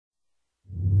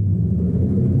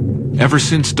Ever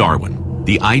since Darwin,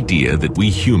 the idea that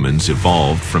we humans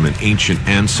evolved from an ancient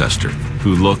ancestor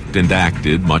who looked and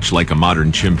acted much like a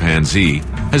modern chimpanzee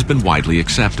has been widely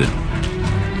accepted.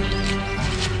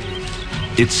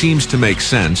 It seems to make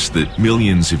sense that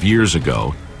millions of years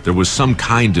ago, there was some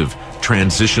kind of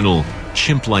transitional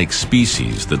chimp-like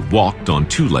species that walked on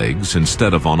two legs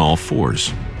instead of on all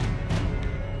fours.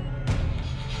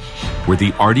 Were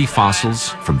the Árdí fossils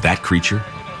from that creature?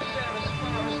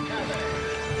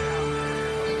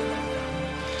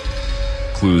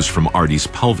 Clues from Árdí's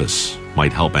pelvis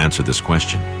might help answer this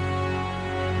question.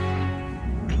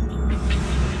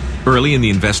 Early in the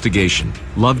investigation,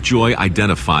 Lovejoy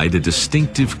identified a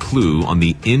distinctive clue on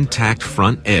the intact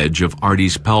front edge of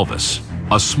Árdí's pelvis,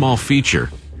 a small feature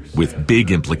with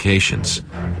big implications.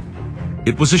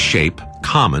 It was a shape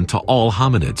common to all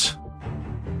hominids,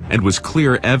 and was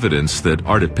clear evidence that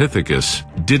Ardipithecus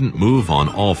didn't move on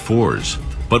all fours,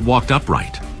 but walked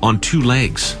upright on two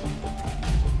legs.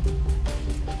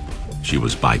 She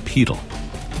was bipedal,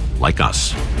 like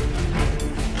us.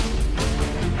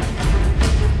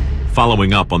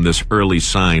 Following up on this early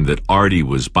sign that Árdí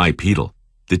was bipedal,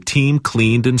 the team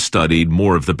cleaned and studied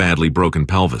more of the badly broken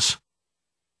pelvis.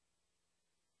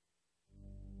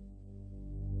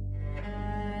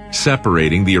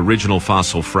 Separating the original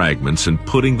fossil fragments and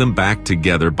putting them back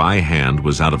together by hand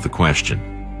was out of the question.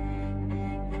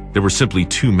 There were simply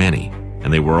too many,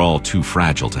 and they were all too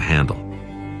fragile to handle.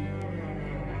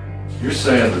 You're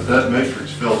saying that that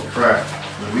matrix felt cracked.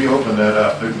 When we opened that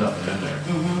up, there's nothing in there.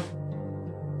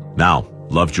 Now,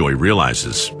 Lovejoy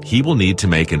realizes he will need to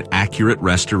make an accurate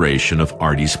restoration of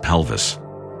Árdí's pelvis.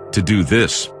 To do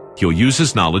this, he'll use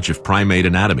his knowledge of primate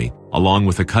anatomy along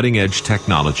with a cutting-edge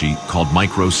technology called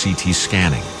micro-CT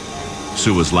scanning.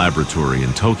 Suwa's laboratory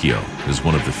in Tokyo is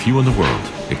one of the few in the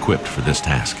world equipped for this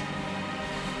task.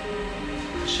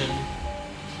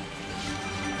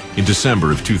 In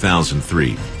December of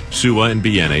 2003, Suwa and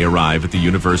Biene arrive at the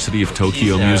University of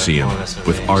Tokyo Museum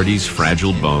with Árdí's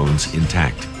fragile bones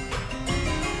intact.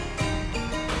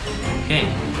 Okay.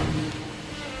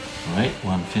 All right,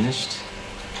 one finished.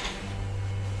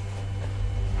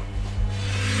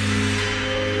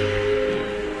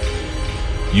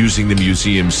 Using the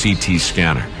museum's CT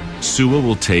scanner, Suwa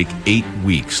will take 8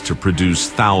 weeks to produce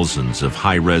thousands of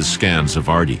high-res scans of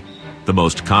Árdí, the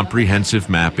most comprehensive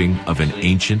mapping of an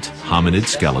ancient hominid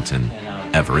skeleton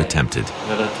ever attempted.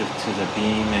 Relative to the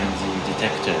beam and the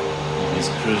detector is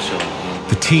crucial.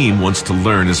 The team wants to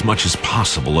learn as much as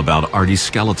possible about Árdí's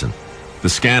skeleton. The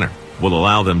scanner will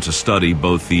allow them to study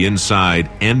both the inside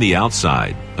and the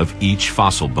outside of each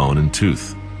fossil bone and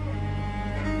tooth.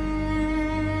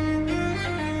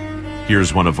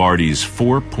 Here's one of Árdí's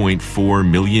 4.4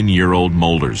 million-year-old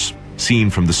molars, seen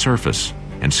from the surface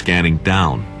and scanning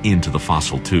down into the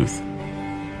fossil tooth.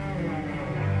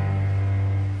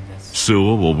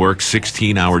 Suwa will work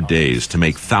 16-hour days to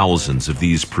make thousands of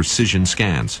these precision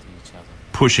scans,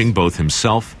 pushing both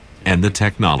himself and the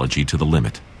technology to the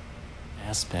limit.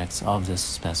 Aspects of this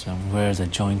specimen where the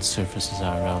joint surfaces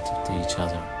are relative to each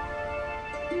other.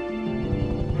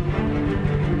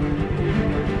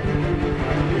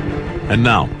 And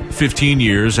now, 15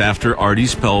 years after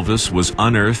Árdí's pelvis was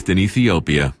unearthed in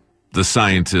Ethiopia, the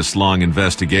scientists' long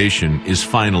investigation is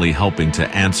finally helping to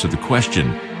answer the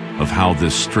question of how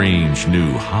this strange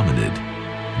new hominid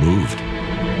moved.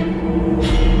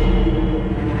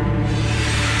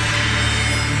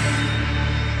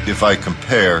 If I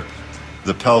compare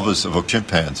the pelvis of a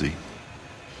chimpanzee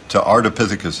to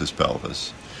Ardipithecus's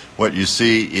pelvis, what you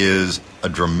see is a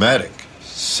dramatic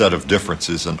set of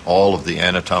differences in all of the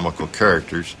anatomical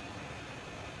characters.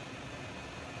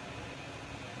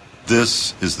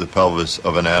 This is the pelvis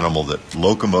of an animal that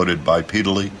locomoted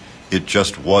bipedally. It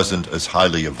just wasn't as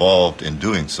highly evolved in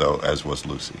doing so as was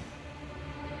Lucy.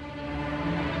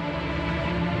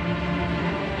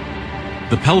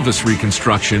 The pelvis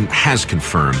reconstruction has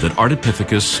confirmed that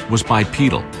Ardipithecus was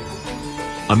bipedal,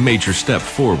 a major step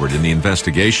forward in the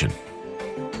investigation.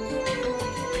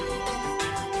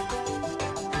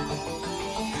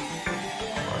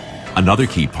 Another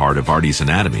key part of Árdí's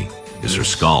anatomy is her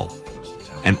skull.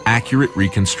 An accurate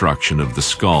reconstruction of the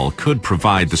skull could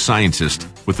provide the scientist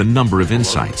with a number of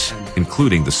insights,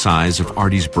 including the size of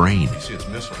Árdí's brain.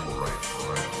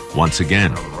 Once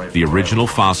again, the original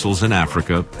fossils in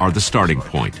Africa are the starting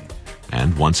point,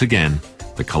 and once again,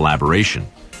 the collaboration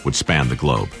would span the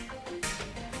globe.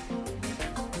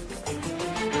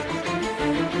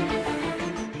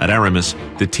 At Aramis,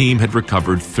 the team had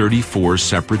recovered 34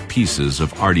 separate pieces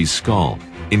of Árdí's skull,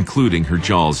 including her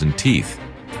jaws and teeth,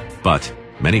 but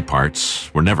many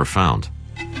parts were never found.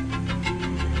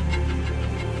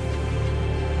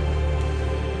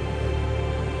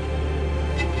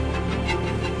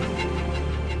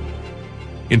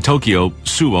 In Tokyo,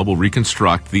 Suwa will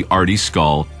reconstruct the Ardi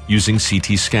skull using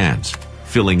CT scans,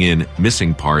 filling in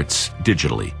missing parts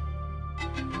digitally.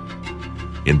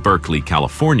 In Berkeley,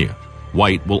 California,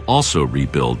 White will also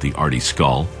rebuild the Ardi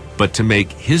skull, but to make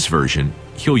his version,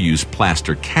 he'll use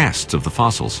plaster casts of the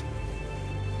fossils.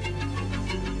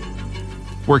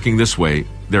 Working this way,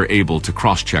 they're able to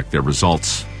cross-check their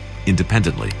results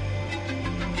independently.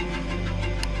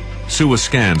 Suwa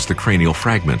scans the cranial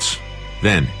fragments.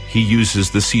 Then he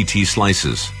uses the CT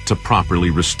slices to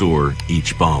properly restore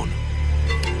each bone.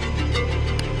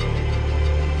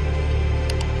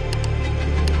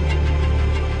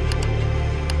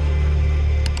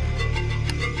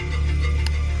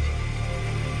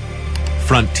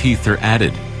 Front teeth are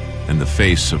added, and the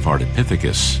face of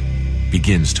Ardipithecus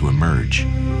begins to emerge.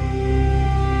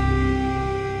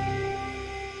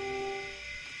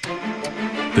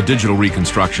 The digital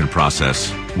reconstruction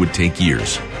process would take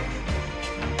years.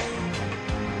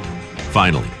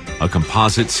 Finally, a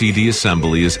composite CD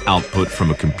assembly is output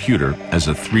from a computer as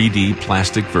a 3D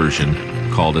plastic version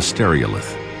called a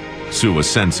stereolith. Suwa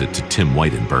sends it to Tim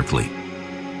White in Berkeley.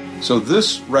 So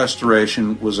this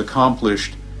restoration was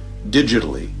accomplished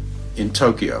digitally in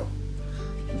Tokyo.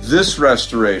 This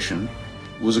restoration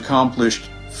was accomplished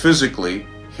physically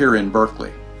here in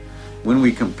Berkeley. When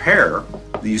we compare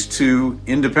these two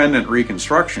independent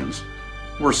reconstructions,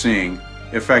 we're seeing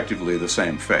effectively the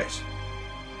same face.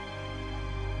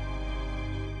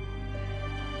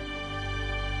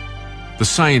 The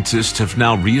scientists have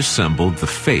now reassembled the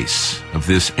face of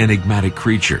this enigmatic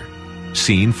creature,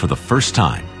 seen for the first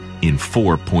time in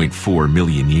 4.4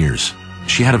 million years.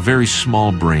 She had a very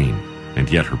small brain, and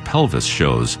yet her pelvis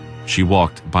shows she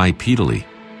walked bipedally.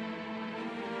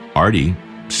 Ardi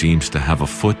seems to have a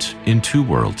foot in two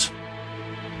worlds.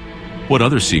 What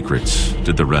other secrets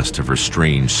did the rest of her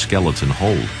strange skeleton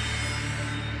hold?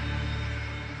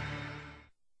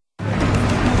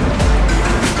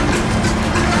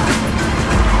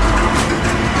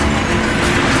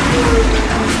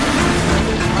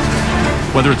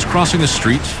 Whether it's crossing a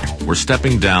street or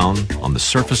stepping down on the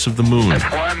surface of the moon,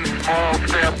 One small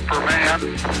step for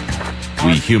man.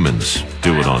 we humans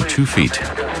do it on 2 feet.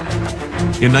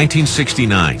 In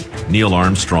 1969, Neil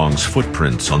Armstrong's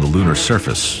footprints on the lunar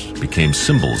surface became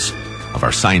symbols of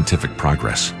our scientific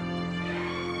progress.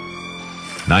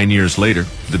 9 years later,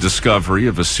 the discovery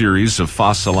of a series of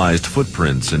fossilized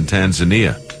footprints in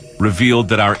Tanzania revealed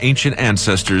that our ancient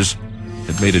ancestors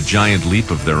had made a giant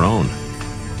leap of their own.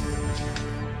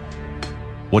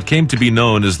 What came to be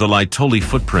known as the Laetoli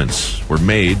footprints were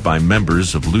made by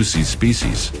members of Lucy's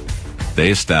species. They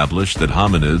established that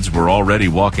hominids were already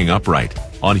walking upright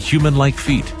on human-like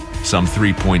feet some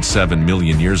 3.7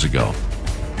 million years ago.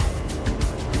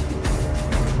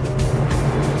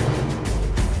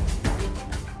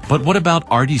 But what about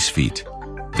Ardi's feet?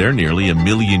 They're nearly 1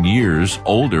 million years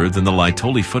older than the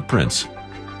Laetoli footprints.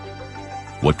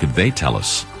 What could they tell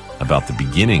us about the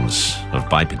beginnings of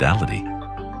bipedality?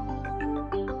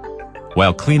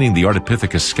 While cleaning the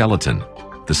Ardipithecus skeleton,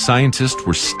 the scientists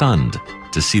were stunned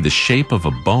to see the shape of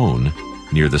a bone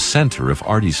near the center of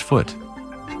Ardi's foot.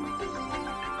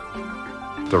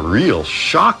 The real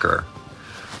shocker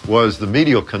was the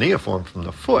medial cuneiform from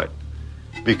the foot,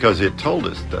 because it told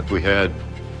us that we had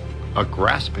a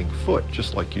grasping foot,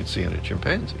 just like you'd see in a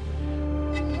chimpanzee.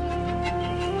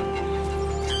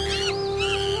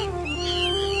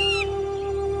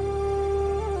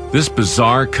 This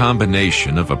bizarre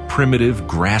combination of a primitive,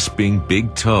 grasping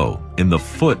big toe in the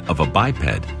foot of a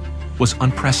biped was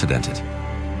unprecedented.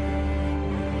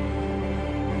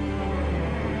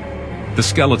 The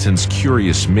skeleton's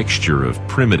curious mixture of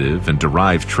primitive and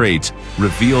derived traits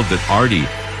revealed that Ardi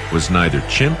was neither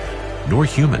chimp nor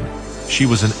human. She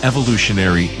was an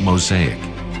evolutionary mosaic.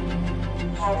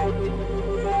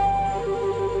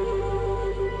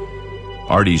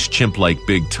 Ardi's chimp-like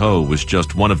big toe was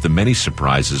just one of the many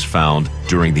surprises found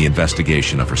during the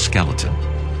investigation of her skeleton.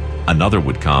 Another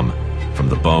would come from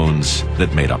the bones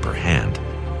that made up her hand.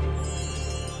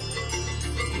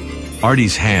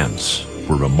 Ardi's hands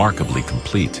were remarkably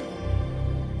complete.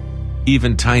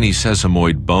 Even tiny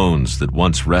sesamoid bones that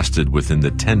once rested within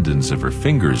the tendons of her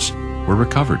fingers were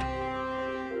recovered.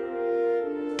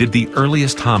 Did the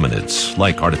earliest hominids,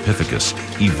 like Ardipithecus,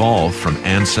 evolve from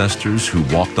ancestors who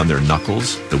walked on their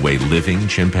knuckles the way living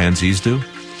chimpanzees do?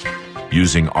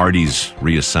 Using Ardi's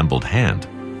reassembled hand,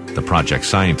 the project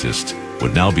scientists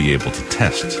would now be able to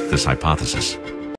test this hypothesis.